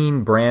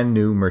 15 brand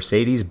new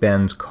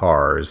Mercedes-Benz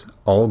cars,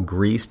 all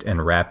greased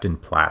and wrapped in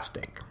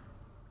plastic?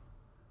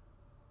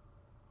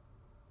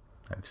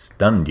 I've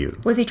stunned you.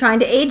 Was he trying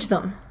to age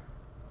them?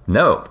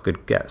 No,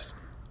 good guess.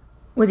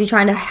 Was he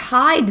trying to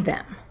hide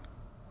them?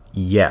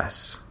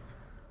 Yes.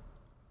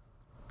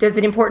 Is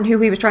it important who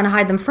he was trying to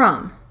hide them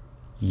from?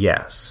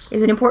 Yes.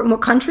 Is it important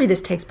what country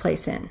this takes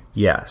place in?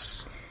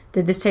 Yes.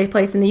 Did this take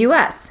place in the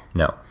U.S.?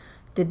 No.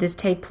 Did this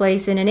take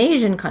place in an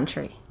Asian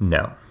country?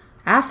 No.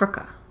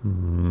 Africa?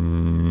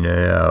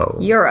 No.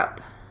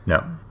 Europe?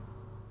 No.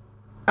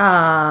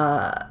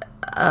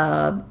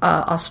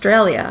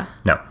 Australia?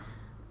 No.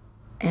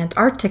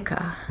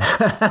 Antarctica?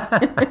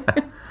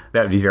 That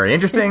would be very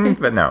interesting,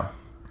 but no.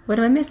 What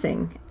am I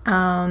missing?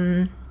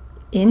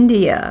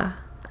 India?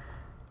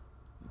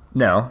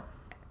 No.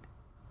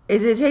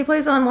 Is it take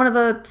place on one of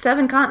the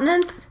 7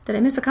 continents? Did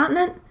I miss a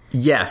continent?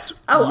 Yes.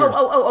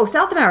 Oh,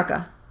 South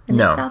America. I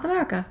missed South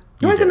America.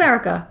 North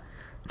America.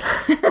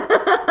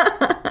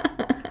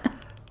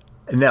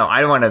 No, I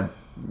don't want to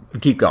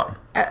keep going.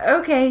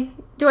 Okay.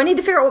 Do I need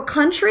to figure out what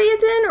country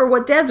it's in or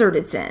what desert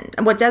it's in?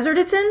 And what desert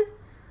it's in?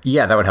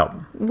 Yeah, that would help.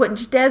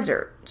 What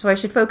desert? So I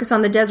should focus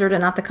on the desert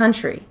and not the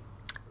country.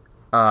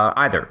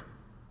 Either.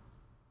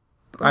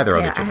 Either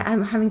of the two.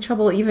 I'm having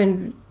trouble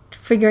even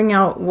figuring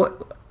out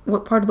what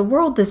what part of the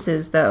world this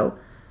is, though.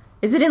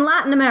 Is it in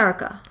Latin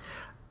America?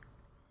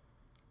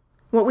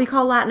 What we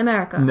call Latin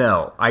America?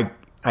 No, I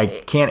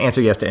can't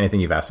answer yes to anything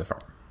you've asked so far.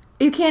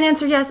 You can't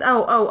answer yes?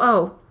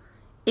 Oh.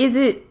 Is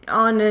it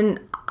on an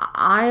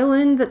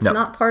island that's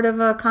not part of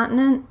a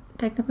continent?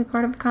 Technically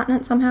part of a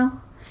continent somehow?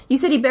 You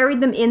said he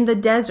buried them in the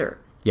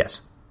desert.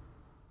 Yes.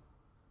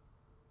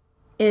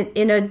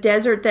 In a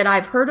desert that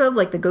I've heard of,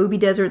 like the Gobi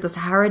Desert, the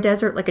Sahara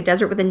Desert, like a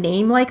desert with a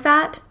name like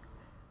that?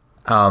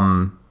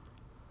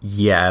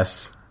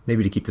 Yes.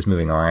 Maybe to keep this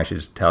moving along, I should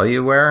just tell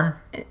you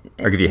where?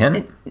 Or give you a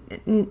hint?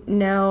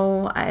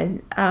 No,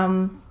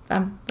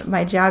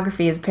 my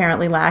geography is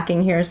apparently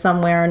lacking here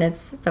somewhere, and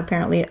it's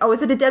apparently... Oh,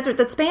 is it a desert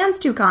that spans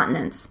 2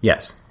 continents?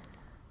 Yes.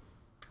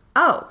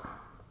 Oh.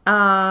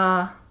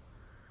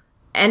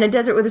 And a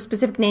desert with a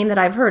specific name that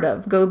I've heard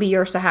of. Gobi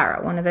or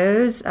Sahara. One of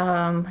those.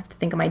 I have to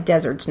think of my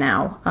deserts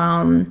now.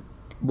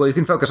 Well, you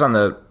can focus on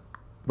the...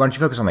 Why don't you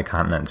focus on the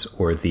continents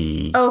or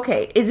the...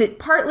 Okay. Is it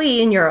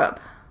partly in Europe?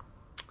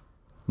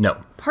 No.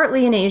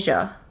 Partly in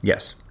Asia?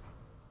 Yes.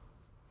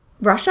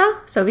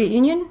 Russia? Soviet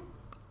Union?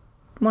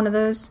 One of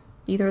those?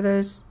 Either of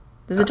those?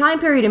 Is the time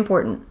period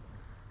important?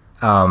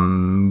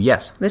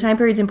 Yes. The time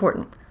period's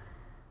important.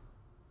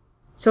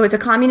 So it's a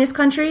communist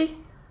country?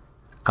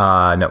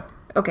 No.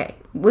 Okay.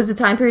 Was the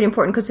time period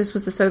important because this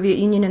was the Soviet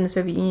Union and the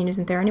Soviet Union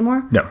isn't there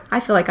anymore? No. I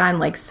feel like I'm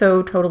like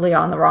so totally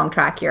on the wrong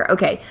track here.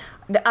 Okay.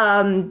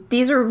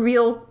 These are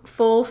real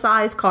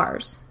full-size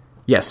cars.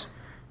 Yes.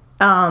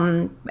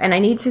 And I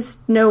need to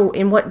know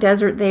in what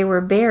desert they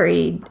were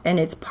buried, and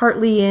it's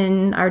partly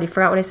in, I already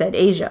forgot what I said,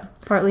 Asia.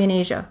 Partly in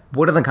Asia.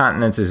 One of the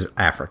continents is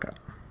Africa.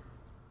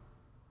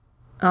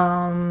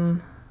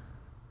 The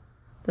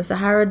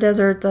Sahara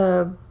Desert,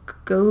 the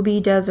Gobi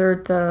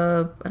Desert,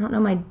 I don't know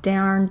my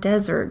darn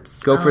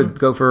deserts. Go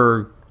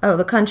for. Oh,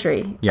 the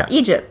country. Yeah.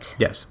 Egypt.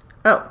 Yes.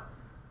 Oh.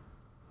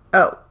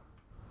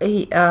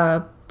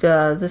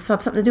 Does this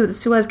have something to do with the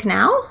Suez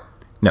Canal?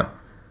 No.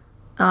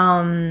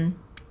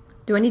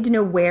 Do I need to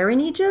know where in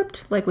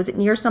Egypt? Like, was it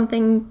near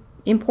something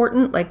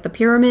important, like the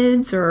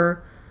pyramids,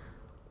 or...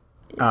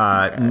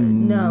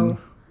 no.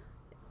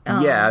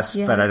 Yes,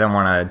 but I don't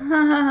want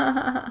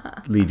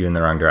to lead you in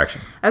the wrong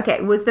direction.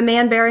 Okay, was the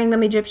man burying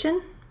them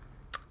Egyptian?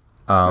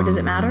 Or does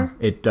it matter?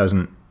 It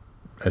doesn't...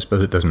 I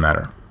suppose it doesn't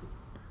matter.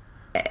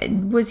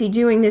 Was he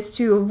doing this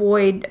to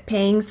avoid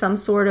paying some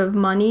sort of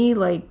money,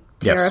 like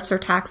tariffs or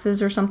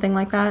taxes or something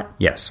like that?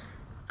 Yes.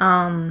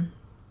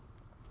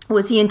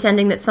 Was he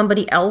intending that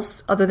somebody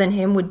else other than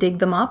him would dig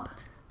them up?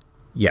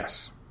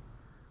 Yes.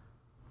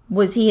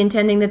 Was he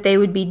intending that they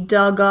would be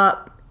dug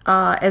up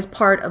as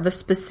part of a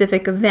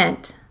specific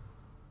event?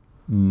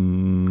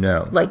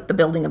 No. Like the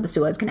building of the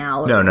Suez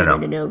Canal? Or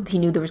No. He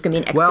knew there was going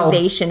to be an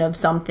excavation of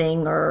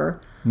something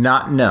or...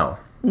 No.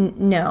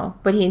 No.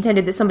 But he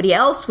intended that somebody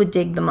else would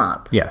dig them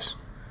up? Yes.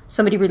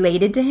 Somebody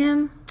related to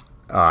him?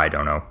 I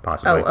don't know.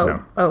 Possibly.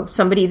 No.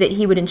 Somebody that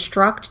he would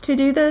instruct to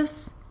do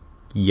this?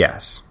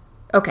 Yes.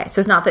 Okay,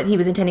 so it's not that he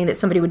was intending that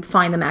somebody would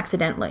find them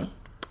accidentally.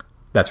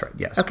 That's right,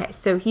 yes. Okay,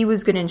 so he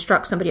was going to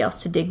instruct somebody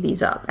else to dig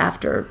these up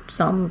after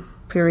some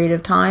period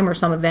of time or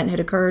some event had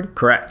occurred?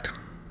 Correct.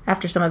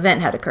 After some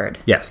event had occurred?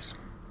 Yes.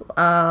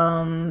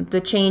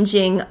 The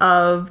changing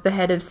of the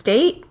head of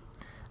state?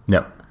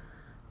 No.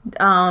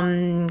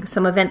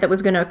 Some event that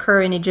was going to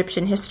occur in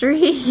Egyptian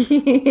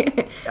history?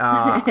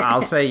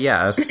 I'll say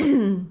yes.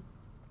 And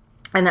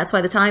that's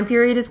why the time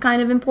period is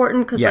kind of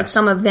important? Because like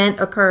some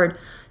event occurred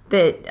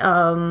that,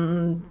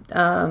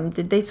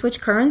 did they switch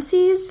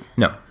currencies?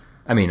 No.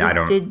 I mean, I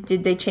don't...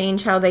 Did they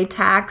change how they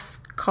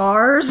tax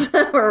cars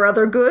or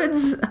other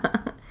goods?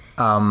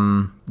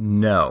 No.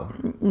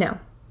 No.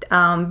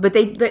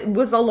 But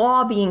was a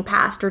law being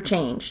passed or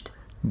changed?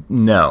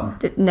 No.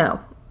 No.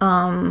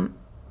 And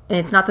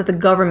it's not that the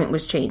government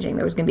was changing.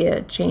 There was going to be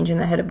a change in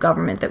the head of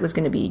government that was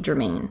going to be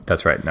germane.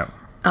 That's right, no.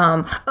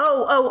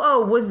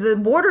 Was the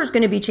borders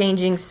going to be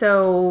changing,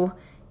 so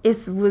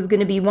it was going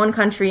to be one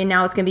country and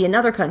now it's going to be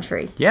another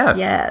country? Yes.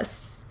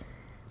 Yes.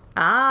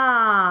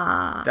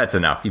 Ah. That's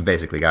enough. You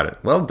basically got it.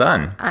 Well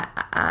done.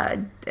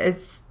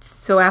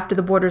 So after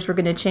the borders were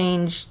going to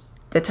change,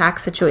 the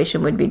tax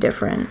situation would be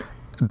different.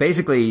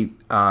 Basically,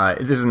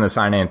 this is in the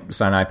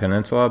Sinai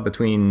Peninsula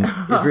between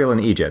Israel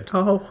and Egypt.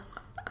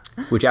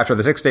 Which after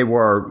the Six-Day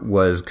War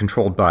was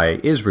controlled by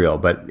Israel.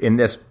 But in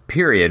this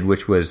period,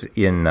 which was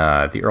in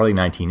the early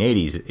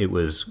 1980s, it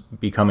was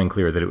becoming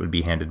clear that it would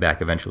be handed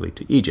back eventually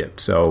to Egypt.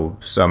 So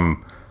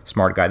some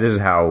smart guy, this is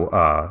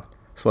how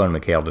Sloan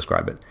and McHale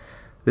describe it.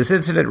 This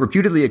incident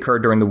reputedly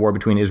occurred during the war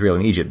between Israel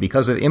and Egypt.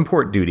 Because of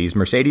import duties,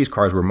 Mercedes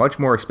cars were much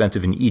more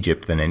expensive in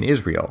Egypt than in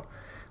Israel.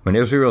 When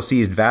Israel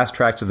seized vast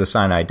tracts of the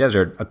Sinai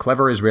Desert, a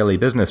clever Israeli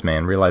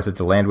businessman realized that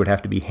the land would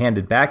have to be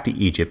handed back to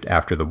Egypt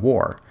after the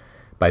war.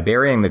 By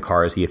burying the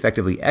cars, he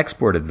effectively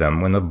exported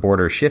them when the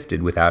border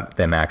shifted without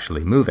them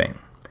actually moving.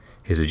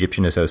 His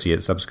Egyptian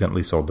associate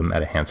subsequently sold them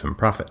at a handsome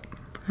profit.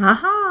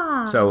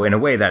 Aha! So in a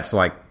way, that's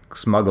like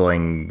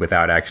smuggling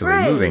without actually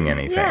moving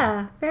anything.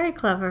 Yeah, very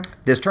clever.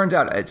 This turns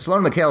out,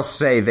 Sloan and McHale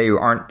say they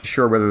aren't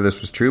sure whether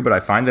this was true, but I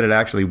find that it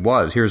actually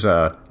was.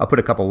 I'll put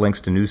a couple links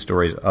to news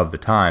stories of the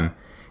time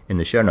in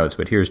the show notes,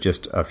 but here's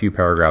just a few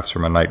paragraphs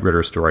from a Knight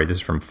Ridder story. This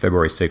is from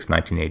February 6,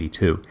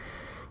 1982.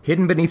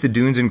 Hidden beneath the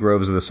dunes and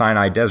groves of the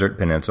Sinai Desert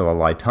Peninsula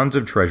lie tons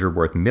of treasure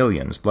worth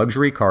millions,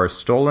 luxury cars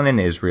stolen in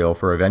Israel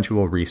for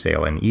eventual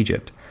resale in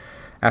Egypt.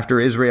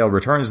 After Israel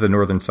returns the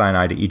northern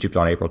Sinai to Egypt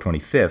on April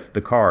 25th, the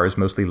cars,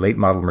 mostly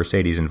late-model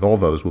Mercedes and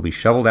Volvos, will be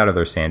shoveled out of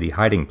their sandy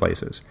hiding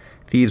places.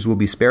 Thieves will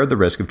be spared the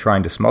risk of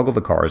trying to smuggle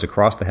the cars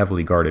across the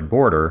heavily guarded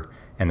border,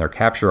 and their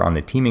capture on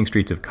the teeming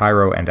streets of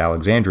Cairo and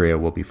Alexandria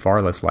will be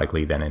far less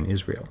likely than in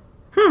Israel.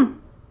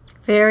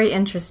 Very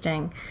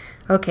interesting.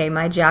 Okay,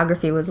 my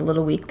geography was a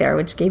little weak there,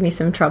 which gave me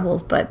some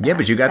troubles, but yeah,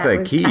 but you got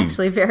the key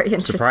actually very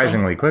interesting.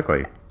 Surprisingly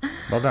quickly.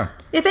 Well done.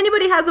 If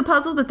anybody has a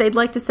puzzle that they'd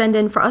like to send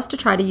in for us to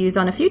try to use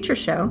on a future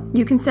show,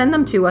 you can send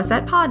them to us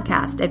at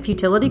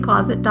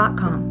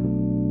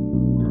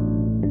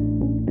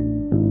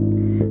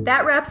podcast@futilitycloset.com.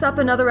 That wraps up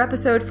another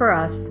episode for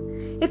us.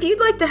 If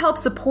you'd like to help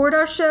support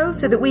our show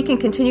so that we can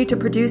continue to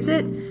produce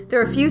it, there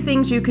are a few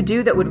things you could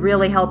do that would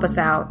really help us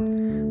out.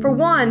 For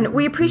one,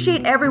 we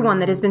appreciate everyone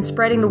that has been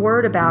spreading the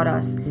word about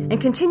us, and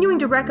continuing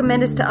to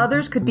recommend us to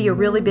others could be a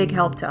really big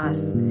help to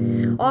us.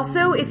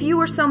 Also, if you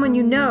or someone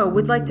you know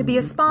would like to be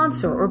a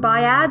sponsor or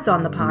buy ads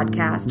on the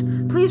podcast,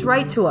 please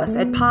write to us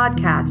at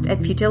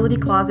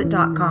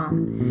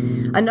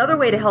podcast@futilitycloset.com. Another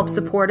way to help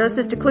support us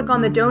is to click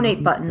on the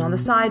donate button on the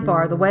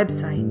sidebar of the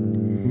website.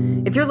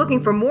 If you're looking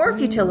for more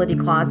Futility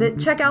Closet,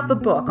 check out the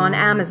book on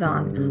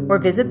Amazon or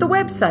visit the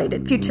website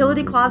at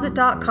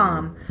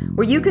futilitycloset.com,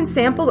 where you can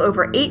sample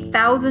over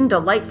 8,000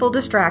 delightful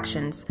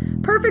distractions,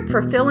 perfect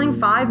for filling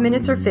 5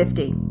 minutes or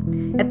 50.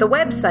 At the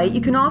website,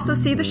 you can also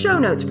see the show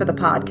notes for the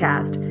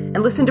podcast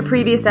and listen to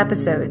previous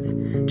episodes.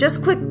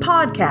 Just click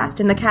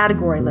Podcast in the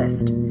category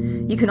list.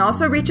 You can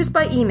also reach us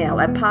by email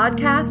at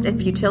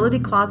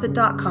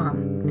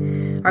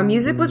podcast@futilitycloset.com. Our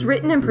music was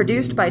written and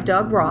produced by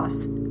Doug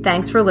Ross.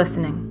 Thanks for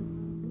listening.